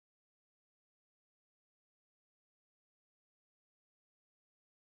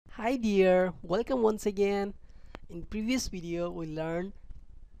Hi dear, welcome once again. In previous video we learned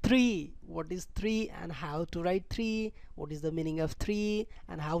 3. What is 3 and how to write 3, what is the meaning of 3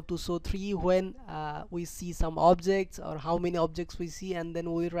 and how to show 3 when we see some objects or how many objects we see and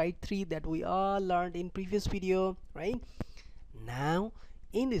then we write 3. That we all learned in previous video, right? Now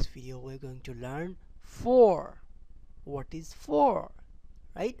in this video we're going to learn 4. What is 4,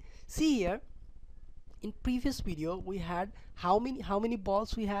 right? See here, in previous video we had how many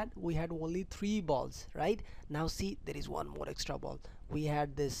balls we had only 3 balls, right? Now see, there is one more extra ball. We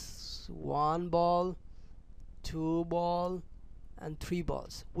had this 1 ball, 2 ball and 3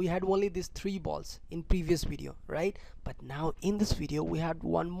 balls. We had only these 3 balls in previous video, right? But now in this video we had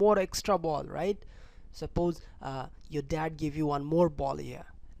one more extra ball, right? Suppose your dad gave you one more ball here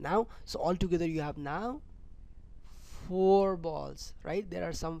now, so altogether you have now 4 balls, right? There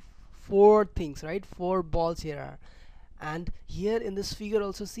are some 4 things, right? 4 balls here are. And here in this figure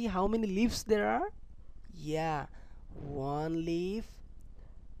also, see how many leaves there are. Yeah, 1 leaf,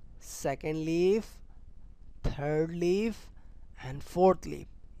 2nd leaf, 3rd leaf and 4th leaf.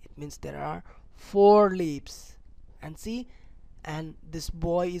 It means there are 4 leaves. And see, and this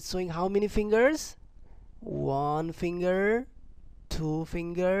boy is showing how many fingers? 1 finger, 2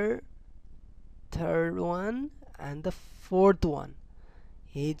 finger, 3rd one and the 4th one.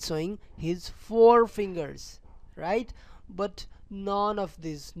 He's showing his 4 fingers, right? But none of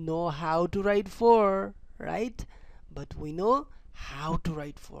this know how to write 4, right? But we know how to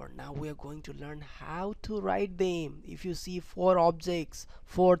write 4. Now we are going to learn how to write them. If you see 4 objects,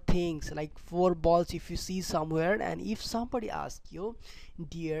 4 things like 4 balls, if you see somewhere, and if somebody asks you,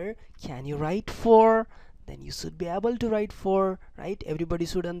 dear, can you write 4, then you should be able to write 4, right? Everybody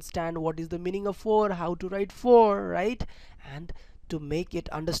should understand what is the meaning of 4, how to write 4, right? And to make it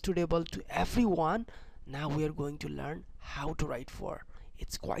understandable to everyone, now we are going to learn how to write 4.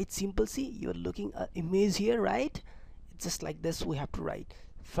 It's quite simple. See, you're looking at image here, right? It's just like this. We have to write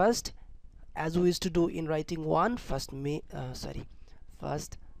first, as we used to do in writing 1. First make a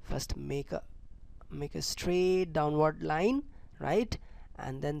straight downward line, right?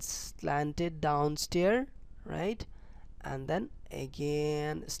 And then slanted downstairs, right? And then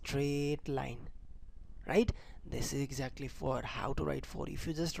again straight line, right? This is exactly for how to write 4. If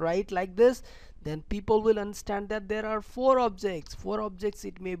you just write like this, then people will understand that there are 4 objects. 4 objects,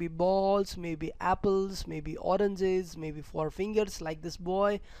 it may be balls, maybe apples, maybe oranges, maybe 4 fingers like this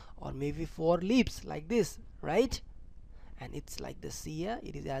boy, or maybe 4 leaves like this, right? And it's like this. See here,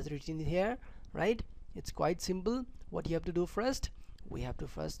 it is as written here, right? It's quite simple. What you have to do first, we have to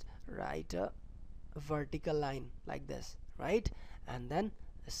first write a vertical line like this, right? And then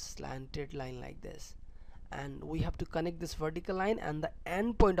a slanted line like this, and we have to connect this vertical line and the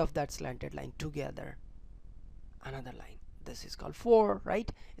end point of that slanted line together, another line. This is called 4,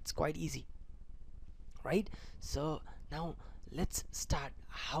 right? It's quite easy, right? So now let's start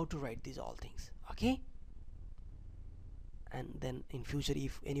how to write these all things, okay? And then in future,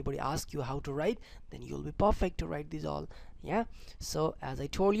 if anybody asks you how to write, then you'll be perfect to write these all. Yeah, so as I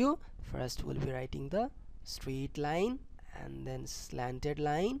told you, first we'll be writing the straight line and then slanted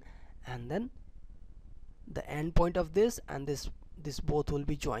line, and then the end point of this and this both will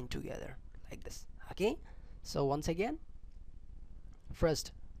be joined together like this, okay? So once again,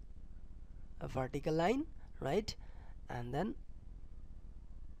 first a vertical line, right? And then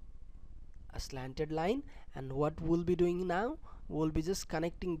a slanted line, and what we'll be doing now, we'll be just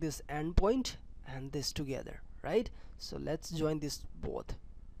connecting this end point and this together, right? So let's join this both.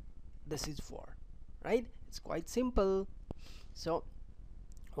 This is 4, right? It's quite simple. So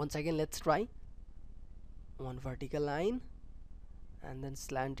once again, let's try. One vertical line and then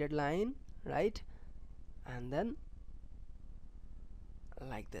slanted line, right? And then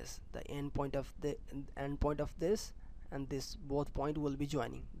like this, the end point of this and this both point will be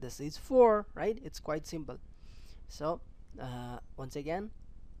joining. This is 4, right? It's quite simple. So once again,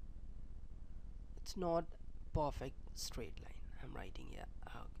 it's not perfect straight line I'm writing here.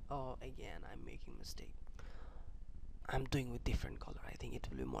 Oh, again I'm making mistake. I'm doing with different color. I think it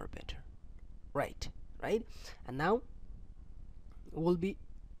will be more better, right? And now we'll be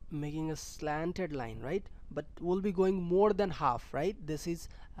making a slanted line, right? But we'll be going more than half, right? This is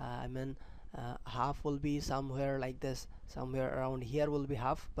half will be somewhere like this, somewhere around here will be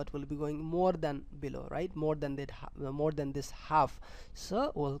half, but we'll be going more than below, right? More than that, more than this half.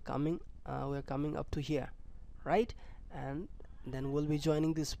 So we're coming up to here, right? And then we'll be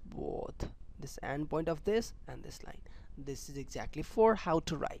joining this both, this end point of this and this line. This is exactly for how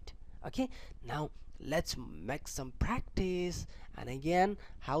to write, okay? Now let's make some practice. And again,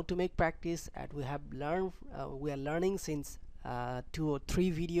 how to make practice, and we have learned we are learning since 2 or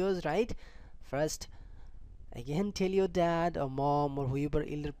 3 videos, right? First, again, tell your dad or mom or whoever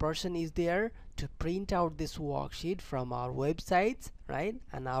elder person is there to print out this worksheet from our websites, right?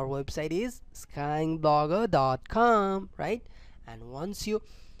 And our website is skyingblogger.com, right? And once you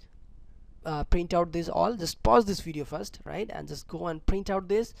print out this all, just pause this video first, right? And just go and print out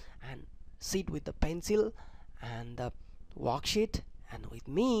this and sit with the pencil and the worksheet and with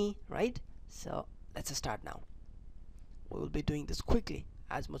me, right? So let's start now. We will be doing this quickly,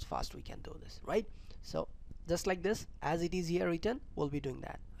 as much fast we can do this, right? So just like this, as it is here written, we'll be doing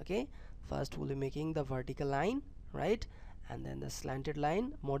that. Okay, first we'll be making the vertical line, right? And then the slanted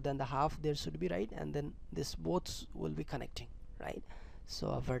line, more than the half there should be, right? And then this both will be connecting, right? So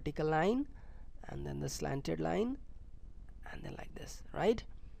a vertical line and then the slanted line and then like this, right?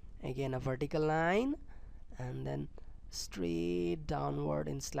 Again a vertical line and then straight downward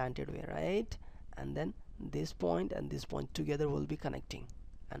in slanted way, right? And then this point and this point together will be connecting,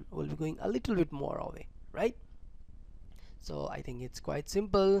 and we'll be going a little bit more away, right? So I think it's quite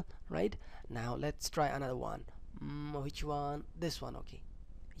simple, right? Now let's try another one. Which one? This one. Okay,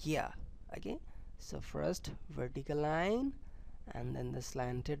 here. Okay, so first vertical line and then the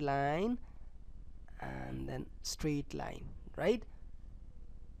slanted line and then straight line, right?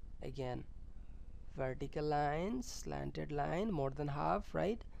 Again vertical line, slanted line, more than half,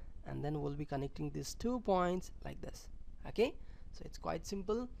 right? And then we'll be connecting these 2 points like this. Okay, so it's quite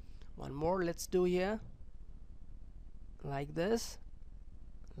simple. One more let's do here, like this,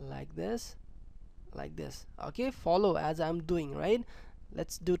 like this, like this. Okay, follow as I'm doing, right?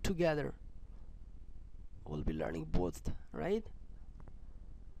 Let's do together. We'll be learning both, right?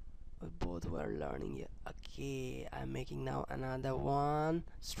 We both were learning it. Okay, I'm making now another one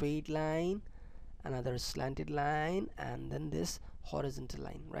straight line, another slanted line, and then this horizontal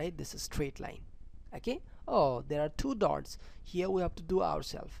line, right? This is straight line. Okay, oh, there are 2 dots here. We have to do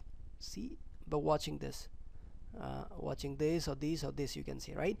ourselves, see, by watching this or this or this, you can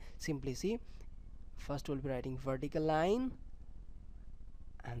see, right? Simply see, first we'll be writing vertical line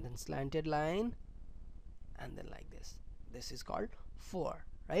and then slanted line and then like this. This is called 4,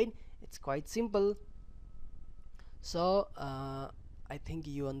 right? It's quite simple. So I think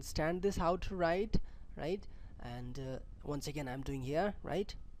you understand this, how to write, right? And once again I'm doing here,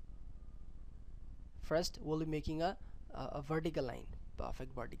 right? First we'll be making a vertical line,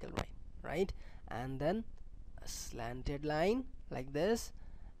 perfect vertical line, right? And then a slanted line like this,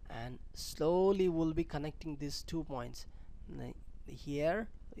 and slowly we'll be connecting these 2 points. Here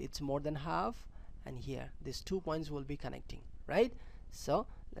it's more than half, and here these 2 points will be connecting, right? So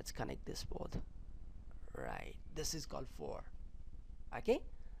let's connect this both, right? This is called 4. Okay,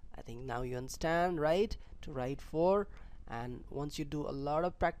 I think now you understand, right, to write 4. And once you do a lot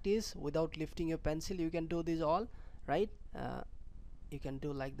of practice without lifting your pencil, you can do this all, right? You can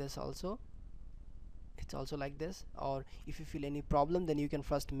do like this also. It's also like this. Or if you feel any problem, then you can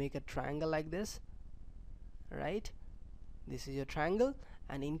first make a triangle like this, right? This is your triangle,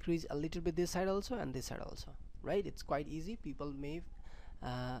 and increase a little bit this side also and this side also, right? It's quite easy. People may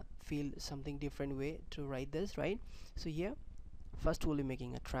feel something different way to write this, right? So here first we'll be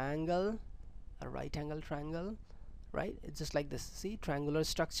making a triangle, a right angle triangle, right? It's just like this, see, triangular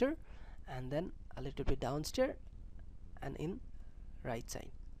structure, and then a little bit downstairs and in right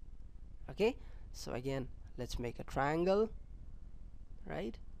side. Okay, so again let's make a triangle,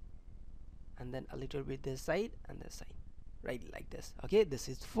 right? And then a little bit this side and this side, right, like this. Okay, this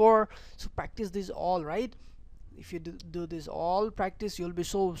is 4. So practice this all, right? If you do this all practice, you'll be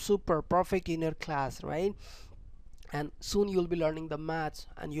so super perfect in your class, right? And soon you'll be learning the maths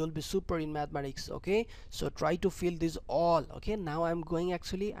and you'll be super in mathematics. Okay, so try to feel this all. Okay, now I'm going,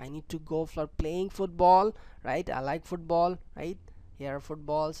 actually I need to go for playing football, right? I like football, right? Here are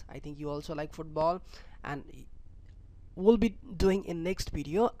footballs. I think you also like football. And we'll be doing in next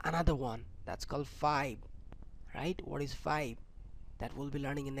video another one that's called 5, right? What is 5? That we'll be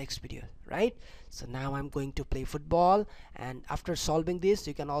learning in next video, right? So now I'm going to play football, and after solving this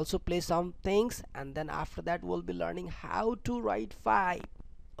you can also play some things, and then after that we'll be learning how to write 5.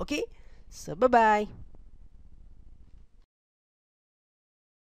 Okay, so bye bye.